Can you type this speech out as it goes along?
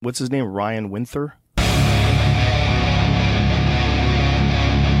What's his name? Ryan Winther?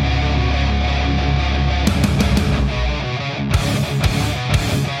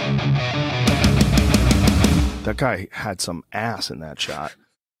 That guy had some ass in that shot.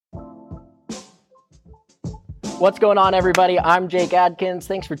 What's going on, everybody? I'm Jake Adkins.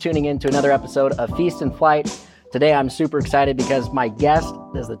 Thanks for tuning in to another episode of Feast and Flight. Today, I'm super excited because my guest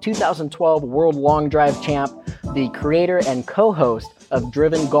is the 2012 World Long Drive Champ, the creator and co-host of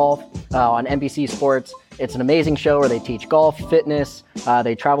Driven Golf on NBC Sports. It's an amazing show where they teach golf, fitness.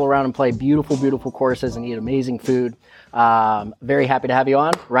 They travel around and play beautiful, beautiful courses and eat amazing food. Very happy to have you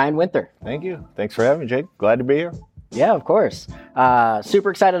on, Ryan Winther. Thank you. Thanks for having me, Jake. Glad to be here. Yeah, of course.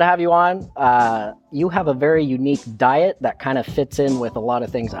 Super excited to have you on. You have a very unique diet that kind of fits in with a lot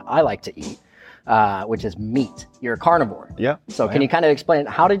of things that I like to eat, which is meat. You're a carnivore. Yeah. So can you kind of explain,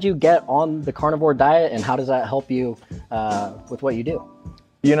 how did you get on the carnivore diet and how does that help you with what you do?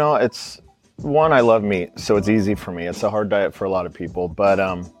 You know, I love meat, so it's easy for me. It's a hard diet for a lot of people, but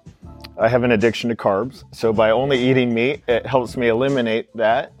I have an addiction to carbs. So by only eating meat, it helps me eliminate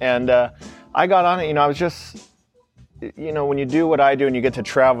that. And I got on it, I was just... when you do what I do and you get to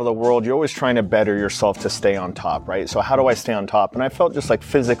travel the world, you're always trying to better yourself to stay on top, right? So how do I stay on top? And I felt just like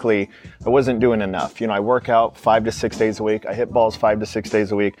physically, I wasn't doing enough. I work out 5 to 6 days a week. I hit balls 5 to 6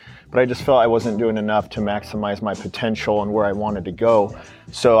 days a week, but I just felt I wasn't doing enough to maximize my potential and where I wanted to go.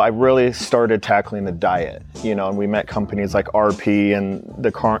 So I really started tackling the diet, and we met companies like RP and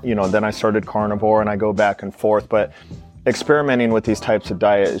then I started carnivore and I go back and forth. But experimenting with these types of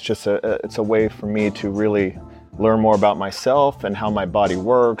diet is just it's a way for me to really learn more about myself and how my body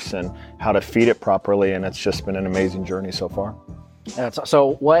works and how to feed it properly. And it's just been an amazing journey so far.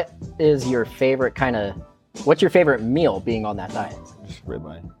 So what is your favorite what's your favorite meal being on that diet? Just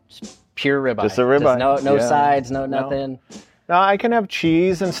ribeye. Just pure ribeye. Just a ribeye. No sides, no nothing. No, I can have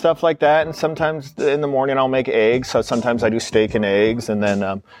cheese and stuff like that. And sometimes in the morning I'll make eggs. So sometimes I do steak and eggs. And then,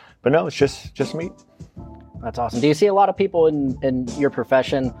 but no, it's just meat. That's awesome. Do you see a lot of people in your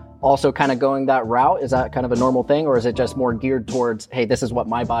profession also kind of going that route? Is that kind of a normal thing, or is it just more geared towards, hey, this is what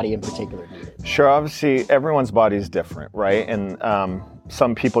my body in particular needed? Sure. Obviously, everyone's body is different, right? And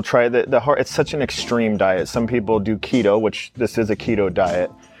some people try it's such an extreme diet. Some people do keto, which this is a keto diet.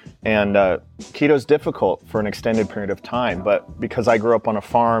 And keto is difficult for an extended period of time. But because I grew up on a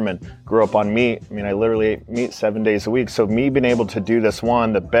farm and grew up on meat, I literally ate meat 7 days a week. So me being able to do this,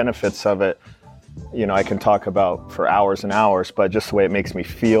 the benefits of it, I can talk about for hours and hours, but just the way it makes me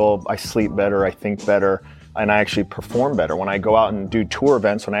feel, I sleep better, I think better, and I actually perform better. When I go out and do tour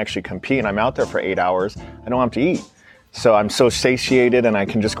events, when I actually compete and I'm out there for 8 hours, I don't have to eat. So I'm so satiated and I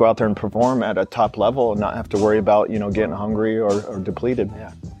can just go out there and perform at a top level and not have to worry about, getting hungry or depleted.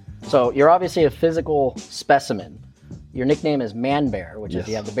 Yeah. So you're obviously a physical specimen. Your nickname is MANBEAR, which is,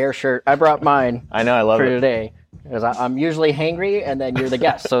 you have the bear shirt. I brought mine. I know, I love it. For today. Because I'm usually hangry, and then you're the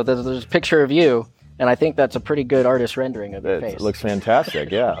guest. So there's a picture of you, and I think that's a pretty good artist rendering of your face. It looks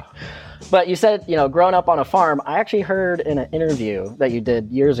fantastic, yeah. But you said, growing up on a farm, I actually heard in an interview that you did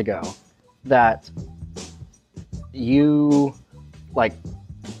years ago that you,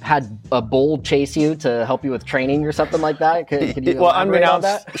 had a bull chase you to help you with training or something like that? Could you elaborate on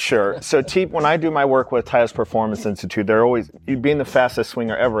that? Sure. So when I do my work with Highest Performance Institute, they're always, being the fastest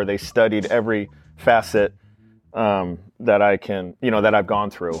swinger ever, they studied every facet that I can, that I've gone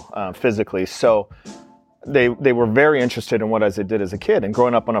through physically. So they were very interested in what I did as a kid and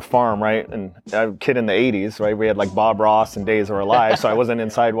growing up on a farm, right? And a kid in the 80s, right? We had Bob Ross and Days Are Alive, so I wasn't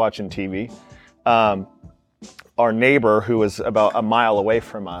inside watching TV. Our neighbor, who was about a mile away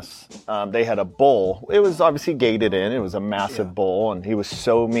from us, they had a bull. It was obviously gated in. It was a massive bull, and he was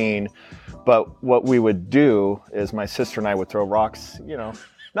so mean. But what we would do is my sister and I would throw rocks,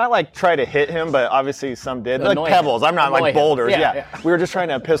 not try to hit him, but obviously some did. Pebbles. I'm not boulders. Yeah. We were just trying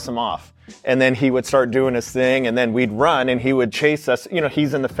to piss him off. And then he would start doing his thing, and then we'd run, and he would chase us.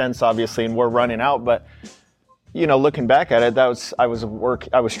 He's in the fence, obviously, and we're running out. But, looking back at it, I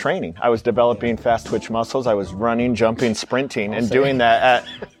was training. I was developing fast twitch muscles. I was running, jumping, sprinting, and doing that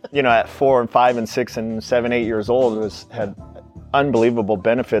at 4 and 5 and 6 and 7, 8 years old. Had unbelievable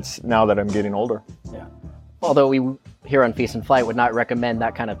benefits now that I'm getting older. Yeah. Although we here on Feast and Flight would not recommend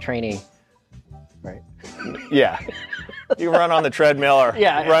that kind of training, right? Yeah. You run on the treadmill or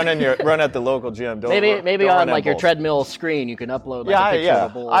run at the local gym. Maybe on your treadmill screen you can upload a picture of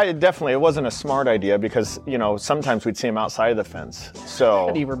a bull. Definitely. It wasn't a smart idea because, sometimes we'd see him outside of the fence.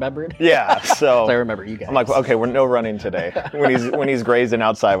 So do you remember it? Yeah. So I remember you guys. I'm okay, we're no running today. When he's grazing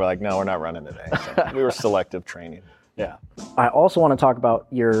outside, we're no, we're not running today. So we were selective training. Yeah. I also want to talk about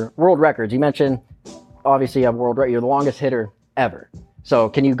your world records. You mentioned obviously you have world record. You're the longest hitter ever. So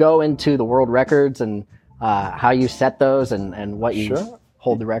can you go into the world records and how you set those and what you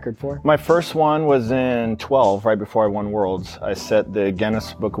hold the record for? My first one was in 12, right before I won Worlds. I set the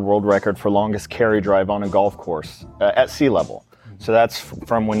Guinness Book of World Record for longest carry drive on a golf course at sea level. So that's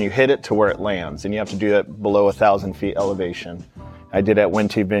from when you hit it to where it lands, and you have to do that below 1,000 feet elevation. I did at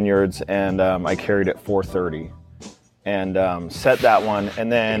Winther Vineyards, and I carried it 430 and set that one.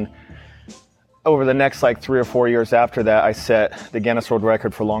 And then over the next 3 or 4 years after that, I set the Guinness World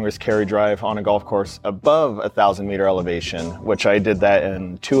Record for longest carry drive on a golf course above 1,000 meter elevation, which I did that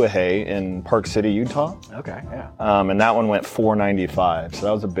in Tuahey in Park City, Utah. Okay, yeah. And that one went 495, so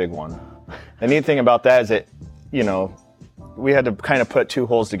that was a big one. The neat thing about that is that, we had to kind of put two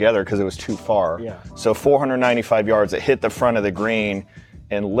holes together because it was too far. Yeah. So 495 yards, it hit the front of the green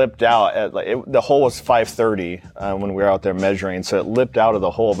and lipped out. The hole was 530 when we were out there measuring, so it lipped out of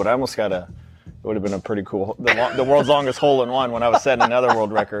the hole, but I almost got it would have been a pretty cool, the world's longest hole in one when I was setting another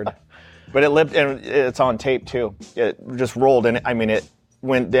world record. But it lipped, and it's on tape too. It just rolled, and it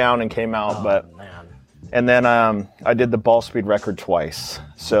went down and came out. Man. And then I did the ball speed record twice.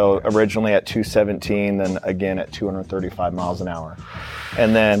 So originally at 217, then again at 235 miles an hour.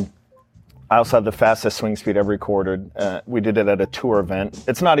 And then I also have the fastest swing speed ever recorded. We did it at a tour event.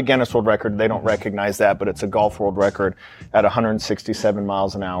 It's not a Guinness World Record. They don't recognize that, but it's a golf world record at 167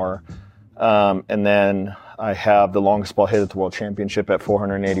 miles an hour. And then I have the longest ball hit at the World Championship at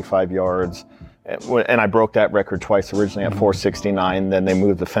 485 yards. And I broke that record twice, originally at 469. Then they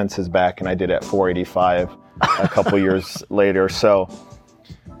moved the fences back, and I did it at 485 a couple years later. So,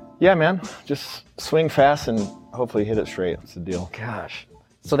 yeah, man, just swing fast and hopefully hit it straight. That's the deal. Gosh.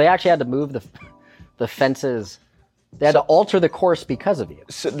 So they actually had to move the fences. They had to alter the course because of you.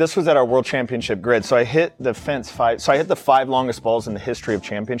 So this was at our World Championship grid. So I hit the fence I hit the 5 longest balls in the history of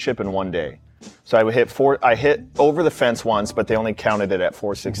championship in one day. So I hit over the fence once, but they only counted it at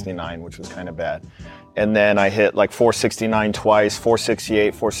 469, which was kind of bad. And then I hit 469 twice,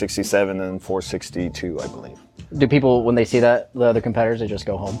 468, 467, and then 462, I believe. Do people, when they see that, the other competitors, they just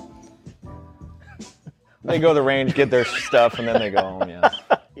go home? They go to the range, get their stuff, and then they go home, yeah.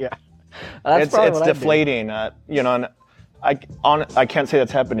 Yeah. It's deflating, and I can't say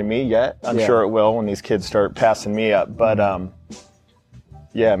that's happened to me yet. I'm sure it will when these kids start passing me up. But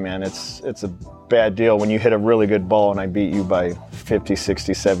yeah, man, it's a bad deal when you hit a really good ball and I beat you by 50,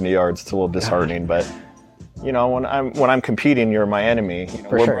 60, 70 yards. It's a little disheartening, but when I'm competing, you're my enemy.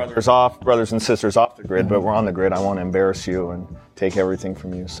 We're brothers and sisters off the grid, but we're on the grid. I want to embarrass you and take everything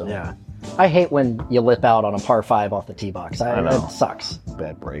from you. So yeah. I hate when you lip out on a par 5 off the tee box. I know. It sucks.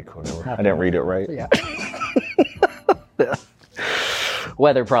 Bad break, whatever. I didn't read it right. Yeah.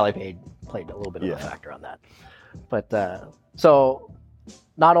 Weather probably played a little bit of a factor on that. But so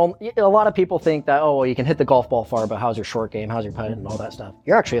not only a lot of people think that you can hit the golf ball far, but how's your short game? How's your putting and all that stuff?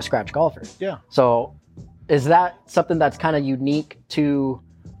 You're actually a scratch golfer. Yeah. So is that something that's kind of unique to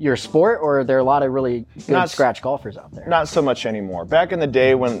your sport, or are there a lot of really good scratch golfers out there? Not so much anymore. Back in the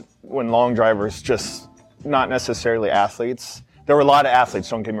day when long drivers, just not necessarily athletes, there were a lot of athletes,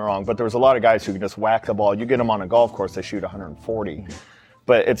 don't get me wrong, but there was a lot of guys who could just whack the ball. You get them on a golf course, they shoot 140.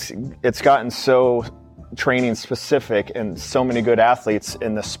 But it's gotten so training specific and so many good athletes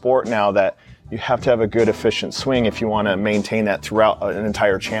in the sport now that you have to have a good, efficient swing if you want to maintain that throughout an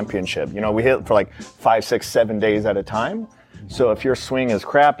entire championship. We hit for 5, 6, 7 days at a time. So if your swing is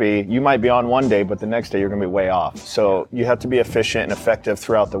crappy, you might be on one day, but the next day you're going to be way off. So you have to be efficient and effective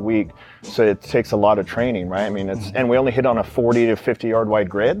throughout the week. So it takes a lot of training, right? And we only hit on a 40 to 50 yard wide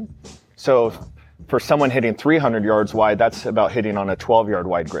grid. So for someone hitting 300 yards wide, that's about hitting on a 12 yard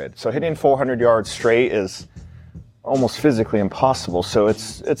wide grid. So hitting 400 yards straight is almost physically impossible. So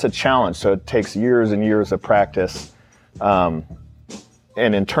it's a challenge. So it takes years and years of practice.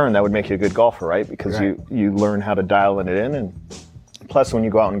 And in turn, that would make you a good golfer, right? Because you learn how to dial it in. And plus, when you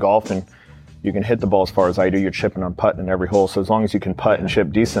go out and golf and you can hit the ball as far as I do, you're chipping on putting in every hole. So as long as you can putt and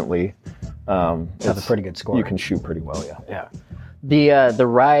chip decently, that's a pretty good score. You can shoot pretty well, yeah. Yeah. The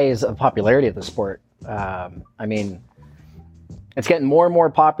rise of popularity of the sport, it's getting more and more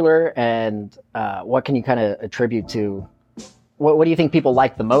popular. And what can you kind of attribute to? What do you think people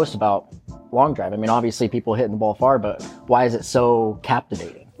like the most about long drive? Obviously people hitting the ball far, but why is it so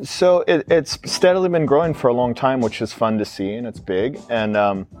captivating? So it's steadily been growing for a long time, which is fun to see, and it's big.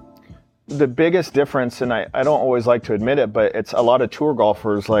 And the biggest difference, and I don't always like to admit it, but it's a lot of tour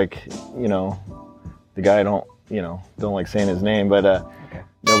golfers, the guy I don't like saying his name, but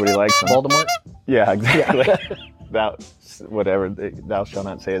nobody likes him. Voldemort? Yeah, exactly. Thou shalt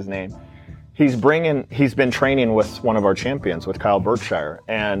not say his name. He's been training with one of our champions, with Kyle Berkshire,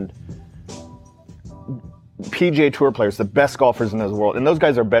 and PGA Tour players, the best golfers in the world, and those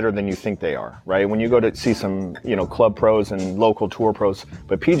guys are better than you think they are, right? When you go to see some, club pros and local tour pros,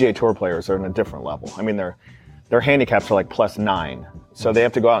 but PGA Tour players are in a different level. I mean, their handicaps are like +9. So they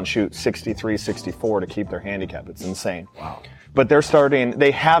have to go out and shoot 63, 64 to keep their handicap. It's insane. Wow. But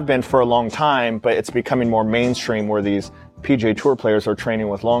they have been for a long time, but it's becoming more mainstream where these PGA Tour players are training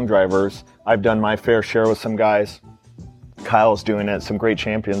with long drivers. I've done my fair share with some guys. Kyle's doing it, some great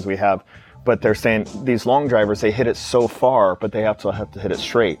champions we have. But they're saying these long drivers, they hit it so far, but they also have to hit it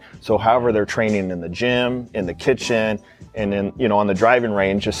straight. So however they're training in the gym, in the kitchen, and in, on the driving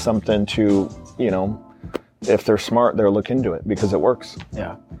range, just something to, if they're smart, they'll look into it because it works.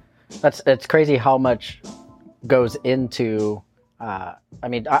 Yeah. It's crazy how much goes into, I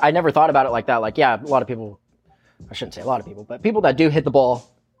never thought about it like that. Like, yeah, a lot of people, I shouldn't say a lot of people, but people that do hit the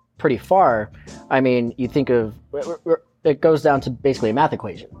ball pretty far, you think of, it goes down to basically a math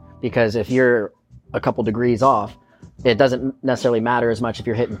equation. Because if you're a couple degrees off, it doesn't necessarily matter as much if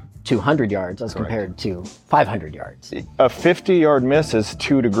you're hitting 200 yards as compared to 500 yards. A 50-yard miss is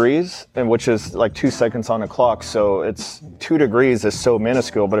 2 degrees, and which is like 2 seconds on a clock. So it's 2 degrees is so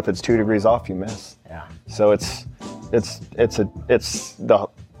minuscule, but if it's 2 degrees off, you miss. Yeah. So it's as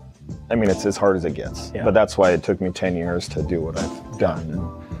hard as it gets. Yeah. But that's why it took me 10 years to do what I've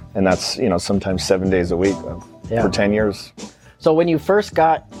done, and that's sometimes 7 days a week for 10 years. So when you first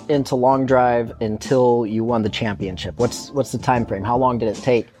got into long drive until you won the championship, what's the time frame? How long did it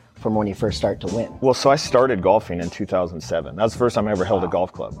take from when you first start to win? Well, so I started golfing in 2007. That was the first time I ever held a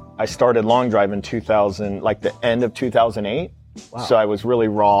golf club. I started long drive in 2000, like the end of 2008. Wow. So I was really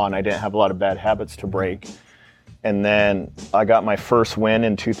raw and I didn't have a lot of bad habits to break. And then I got my first win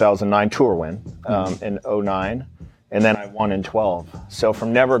in 2009, tour win, in 2009. And then I won in 12. So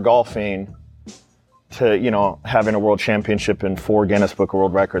from never golfing to, having a world championship and 4 Guinness Book of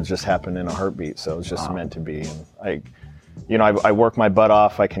World Records just happened in a heartbeat. So it was just meant to be. And I work my butt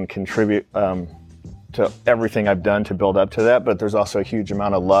off. I can contribute to everything I've done to build up to that. But there's also a huge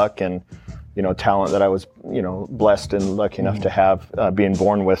amount of luck and, talent that I was, blessed and lucky enough to have being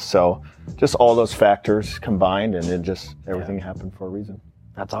born with. So just all those factors combined, and it just, everything happened for a reason.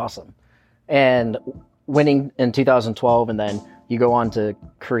 That's awesome. And winning in 2012, and then you go on to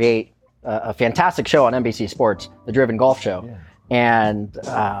create a fantastic show on NBC Sports, the Driven Golf Show. Yeah. And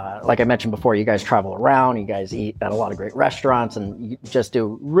like I mentioned before, you guys travel around, you guys eat at a lot of great restaurants, and you just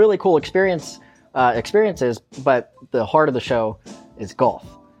do really cool experiences. But the heart of the show is golf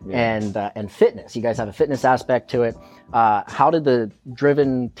and fitness. You guys have a fitness aspect to it. How did the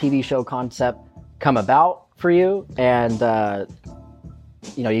Driven TV show concept come about for you? And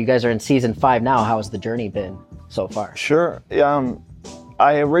you guys are in season 5 now. How has the journey been so far? Sure.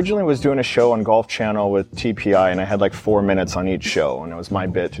 I originally was doing a show on Golf Channel with TPI, and I had like 4 minutes on each show, and it was my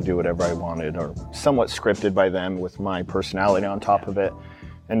bit to do whatever I wanted, or somewhat scripted by them with my personality on top of it.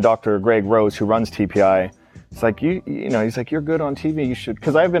 And Dr. Greg Rose, who runs TPI, it's like, he's like, you're good on TV, you should,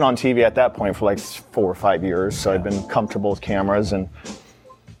 because I've been on TV at that point for like 4 or 5 years, so I've been comfortable with cameras, and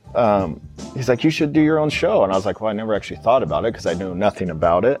he's like, you should do your own show. And I was like, well, I never actually thought about it because I knew nothing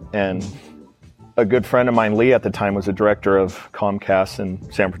about it. And a good friend of mine, Lee, at the time was a director of Comcast in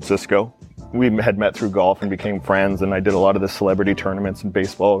San Francisco. We had met through golf and became friends, and I did a lot of the celebrity tournaments and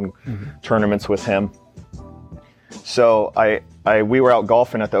baseball and tournaments with him. So we were out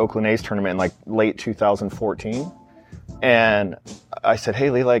golfing at the Oakland A's tournament in like late 2014, and I said, hey,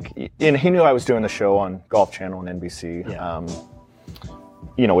 Lee, and he knew I was doing the show on Golf Channel and NBC,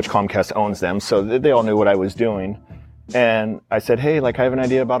 which Comcast owns them, so they all knew what I was doing. And I said, hey, I have an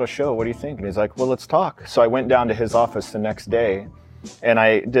idea about a show. What do you think? And he's like, well, let's talk. So I went down to his office the next day, and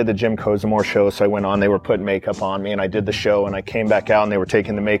I did the Jim Cozumore show. So I went on, they were putting makeup on me, and I did the show, and I came back out, and they were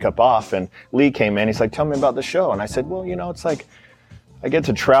taking the makeup off. And Lee came in. He's like, tell me about the show. And I said, well, it's like I get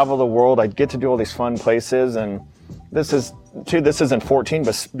to travel the world. I get to do all these fun places. And this isn't 14,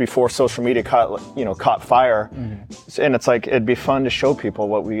 but before social media caught fire. Mm-hmm. And it's like, it'd be fun to show people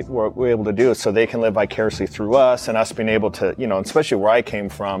what we're able to do so they can live vicariously through us, and us being able to, especially where I came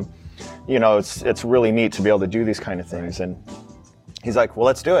from, it's really neat to be able to do these kind of things. Right. And he's like, well,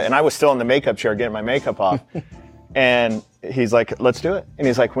 let's do it. And I was still in the makeup chair getting my makeup off. And he's like, let's do it. And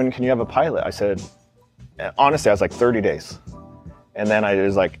he's like, when can you have a pilot? I said, honestly, I was like 30 days. And then I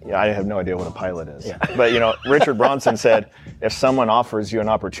was like, I have no idea what a pilot is. Yeah. But, Richard Bronson said, if someone offers you an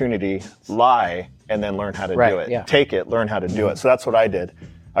opportunity, lie, and then learn how to do it. Yeah. Take it, learn how to do it. So that's what I did.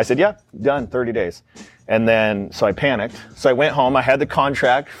 I said, yeah, done, 30 days. And then, so I panicked. So I went home. I had the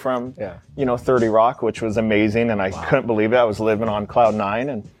contract from, 30 Rock, which was amazing. And I couldn't believe it. I was living on cloud 9.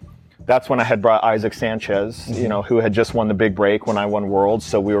 And that's when I had brought Isaac Sanchez, who had just won the big break when I won Worlds.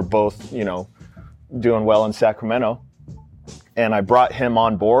 So we were both, doing well in Sacramento. And I brought him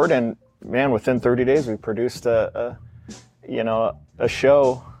on board, and man, within 30 days, we produced a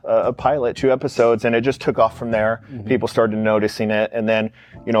show, a pilot, 2 episodes, and it just took off from there. Mm-hmm. People started noticing it. And then,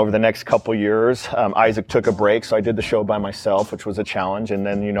 over the next couple years, Isaac took a break. So I did the show by myself, which was a challenge. And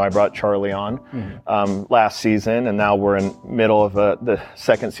then, I brought Charlie on last season, and now we're in middle of the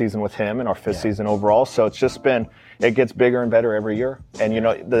second season with him and our 5th season overall. So it's just been, it gets bigger and better every year. And,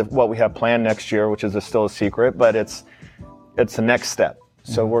 what we have planned next year, which is still a secret, but it's the next step.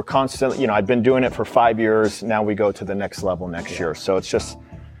 So we're constantly, I've been doing it for 5 years. Now we go to the next level next year. So it's just,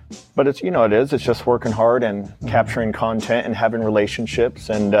 but it's, it's just working hard and capturing content and having relationships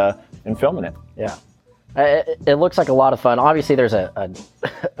and filming it. Yeah. It looks like a lot of fun. Obviously there's a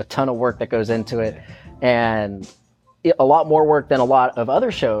ton of work that goes into it, and a lot more work than a lot of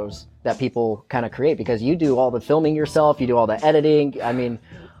other shows that people kind of create, because you do all the filming yourself, you do all the editing. I mean,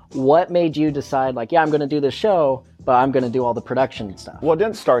 what made you decide, like, I'm going to do this show, but I'm going to do all the production stuff? Well, it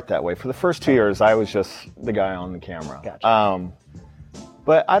didn't start that way. For the first 2 years, I was just the guy on the camera. Gotcha.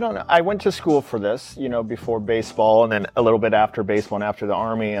 But I don't know. I went to school for this, before baseball, and then a little bit after baseball and after the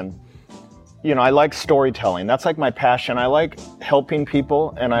Army. And, I like storytelling. That's like my passion. I like helping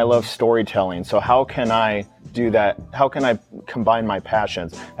people, and I love storytelling. So how can I do that? How can I combine my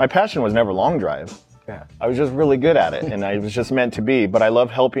passions? My passion was never long drive. Yeah. I was just really good at it, and I was just meant to be. But I love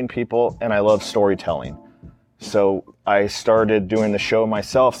helping people, and I love storytelling. So I started doing the show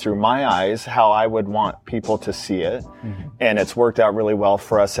myself through my eyes, how I would want people to see it. Mm-hmm. And it's worked out really well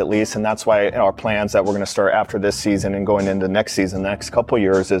for us, at least. And that's why our plans that we're going to start after this season and going into next season, the next couple of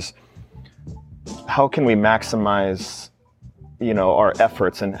years, is how can we maximize, our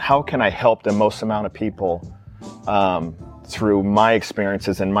efforts, and how can I help the most amount of people through my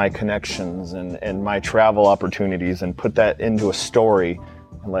experiences and my connections and my travel opportunities, and put that into a story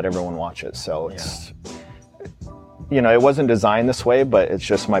and let everyone watch it. So it's... it wasn't designed this way, but it's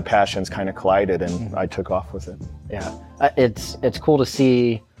just my passions kind of collided, and I took off with it. Yeah. It's cool to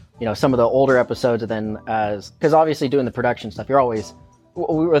see, some of the older episodes, and then because obviously doing the production stuff, you're always,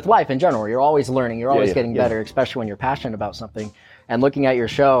 with life in general, you're always learning, you're always getting better, especially when you're passionate about something. And looking at your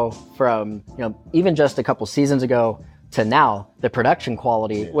show from, even just a couple seasons ago to now, the production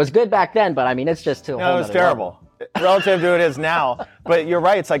quality was good back then, but I mean, it's just to a whole nother terrible level. Relative to it is now. But you're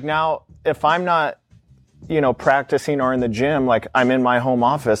right. It's like now, if I'm not, practicing or in the gym, like I'm in my home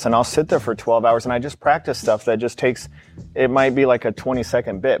office and I'll sit there for 12 hours and I just practice stuff that just takes, it might be like a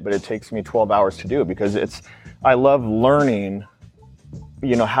 20-second bit, but it takes me 12 hours to do, because I love learning,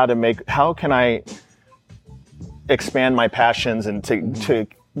 how can I expand my passions and to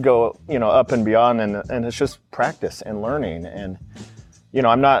go, up and beyond, and it's just practice and learning. And,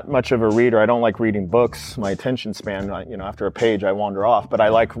 I'm not much of a reader. I don't like reading books. My attention span, after a page, I wander off. But I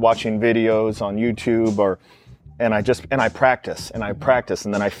like watching videos on YouTube, and I practice,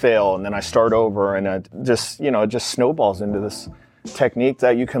 and then I fail, and then I start over, and it just snowballs into this technique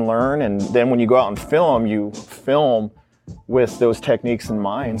that you can learn. And then when you go out and film, you film with those techniques in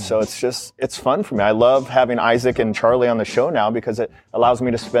mind. So it's fun for me. I love having Isaac and Charlie on the show now, because it allows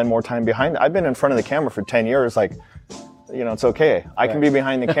me to spend more time behind. I've been in front of the camera for 10 years, like, it's okay. I can be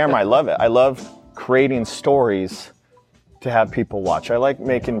behind the camera. I love it. I love creating stories to have people watch. I like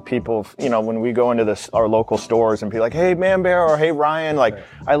making people, when we go into our local stores and be like, hey, MANBEAR, or hey, Ryan, like,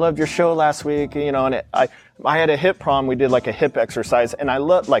 I loved your show last week, and I had a hip problem. We did like a hip exercise, and I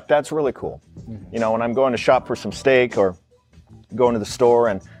love, like, that's really cool. Mm-hmm. When I'm going to shop for some steak or going to the store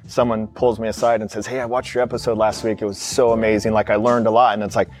and someone pulls me aside and says, hey, I watched your episode last week. It was so amazing. Like, I learned a lot. And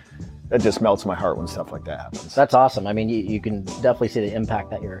it's like, it just melts my heart when stuff like that happens. That's awesome. I mean, you can definitely see the impact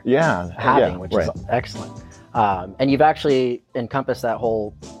that you're having, which is excellent. And you've actually encompassed that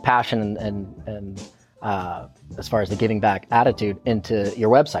whole passion and as far as the giving back attitude into your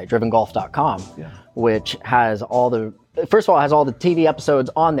website, drivengolf.com, which has first of all, it has all the TV episodes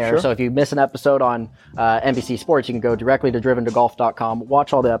on there. Sure. So if you miss an episode on NBC Sports, you can go directly to driventogolf.com,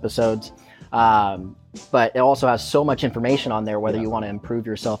 watch all the episodes. But it also has so much information on there, whether you want to improve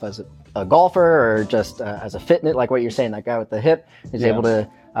yourself as a golfer or just as a fitness, like what you're saying, that guy with the hip is able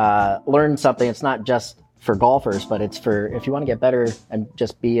to learn something. It's not just for golfers, but it's for if you want to get better and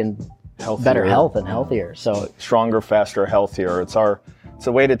just be in better health and healthier. So stronger, faster, healthier. It's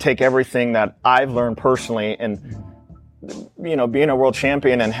a way to take everything that I've learned personally, and being a world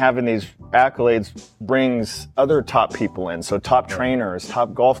champion and having these accolades brings other top people in. So top trainers,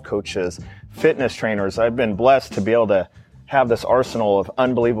 top golf coaches, fitness trainers. I've been blessed to be able to have this arsenal of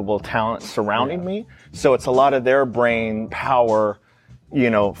unbelievable talent surrounding me. So it's a lot of their brain power,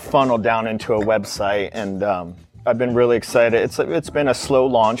 funneled down into a website. And I've been really excited. It's been a slow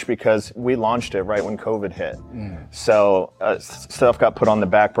launch because we launched it right when COVID hit. So stuff got put on the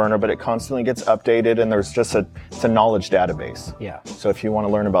back burner, but it constantly gets updated, and there's just it's a knowledge database. Yeah. So if you want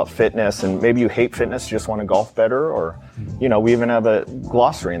to learn about fitness, and maybe you hate fitness, you just want to golf better, or we even have a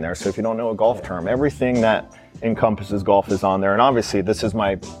glossary in there. So if you don't know a golf term, everything that encompasses golf is on there. And obviously, this is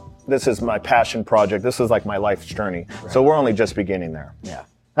my passion project. This is like my life's journey. Right. So we're only just beginning there. Yeah.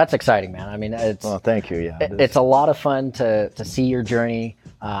 That's exciting, man. I mean, well, thank you. Yeah, it's a lot of fun to see your journey,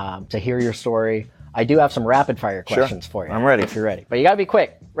 to hear your story. I do have some rapid fire questions for you. I'm ready. If you're ready, but you gotta be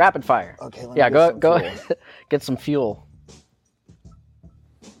quick. Rapid fire. Okay. Yeah, go get some fuel.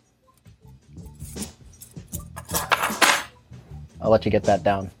 I'll let you get that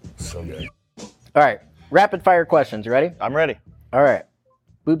down. So good. All right, rapid fire questions. You ready? I'm ready. All right.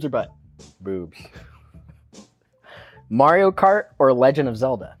 Boobs or butt? Boobs. Mario Kart or Legend of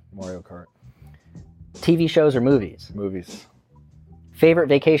Zelda? Mario Kart. TV shows or movies? Movies. Favorite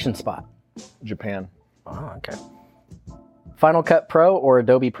vacation spot? Japan. Oh, okay. Final Cut Pro or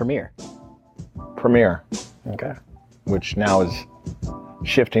Adobe Premiere? Premiere. Okay. Which now is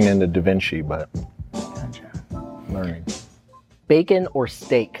shifting into DaVinci, but Gotcha. learning. Bacon or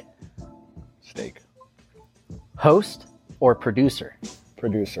steak? Steak. Host or producer?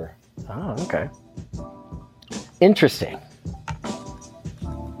 Producer. Oh, okay. Interesting.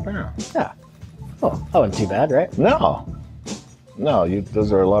 Yeah. Yeah. Oh, that wasn't too bad, right? No,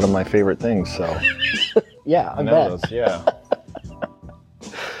 those are a lot of my favorite things. So Yeah, I know bet. those. Yeah.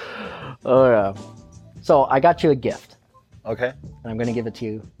 Oh, yeah. So I got you a gift, Okay. and I'm going to give it to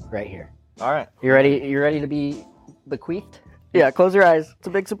you right here. All right. You ready? You ready to be bequeathed? Yeah. Close your eyes. It's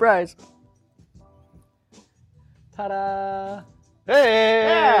a big surprise. Ta-da! Hey.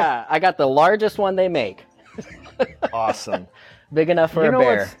 Yeah, I got the largest one they make. Awesome. Big enough for You a know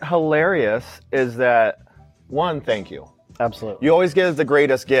bear. what's hilarious is that, one, thank you. Absolutely. You always give the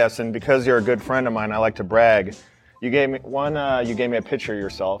greatest gifts, and because you're a good friend of mine, I like to brag. You gave me one. You gave me a picture of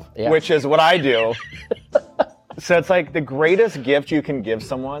yourself, which is what I do. So it's like the greatest gift you can give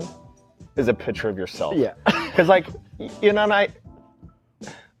someone is a picture of yourself. Yeah. Because and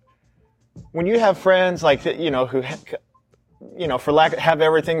when you have friends who for lack have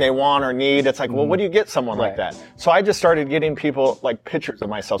everything they want or need, it's like, well, what do you get someone like that? So I just started getting people like pictures of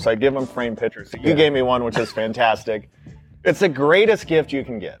myself. So I give them framed pictures. So you gave me one, which is fantastic. It's the greatest gift you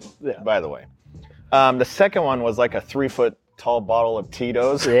can get, by the way. The second one was like a 3-foot tall bottle of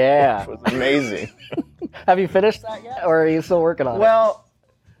Tito's. Yeah. Which was amazing. Have you finished that yet, or are you still working on it? Well,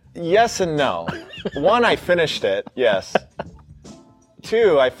 yes and no. One, I finished it, yes.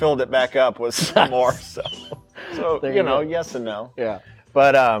 Two, I filled it back up with some more, so yes and no. Yeah.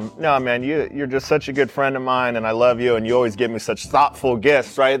 But no, man, you're just such a good friend of mine, and I love you, and you always give me such thoughtful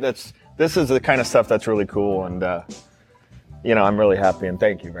gifts, right? This is the kind of stuff that's really cool, and I'm really happy, and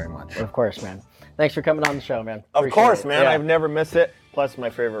thank you very much. Of course, man. Thanks for coming on the show, man. Of course, man. Yeah. I've never missed it. Plus, my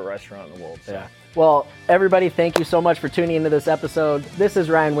favorite restaurant in the world. So. Yeah. Well, everybody, thank you so much for tuning into this episode. This is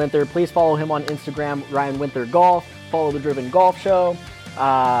Ryan Winther. Please follow him on Instagram, Ryan Winther Golf. Follow the Driven Golf Show.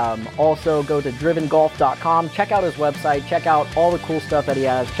 Also, go to drivengolf.com. Check out his website. Check out all the cool stuff that he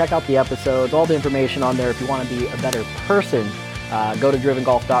has. Check out the episodes, all the information on there. If you want to be a better person, go to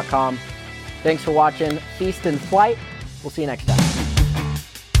drivengolf.com. Thanks for watching Feast and Flight. We'll see you next time.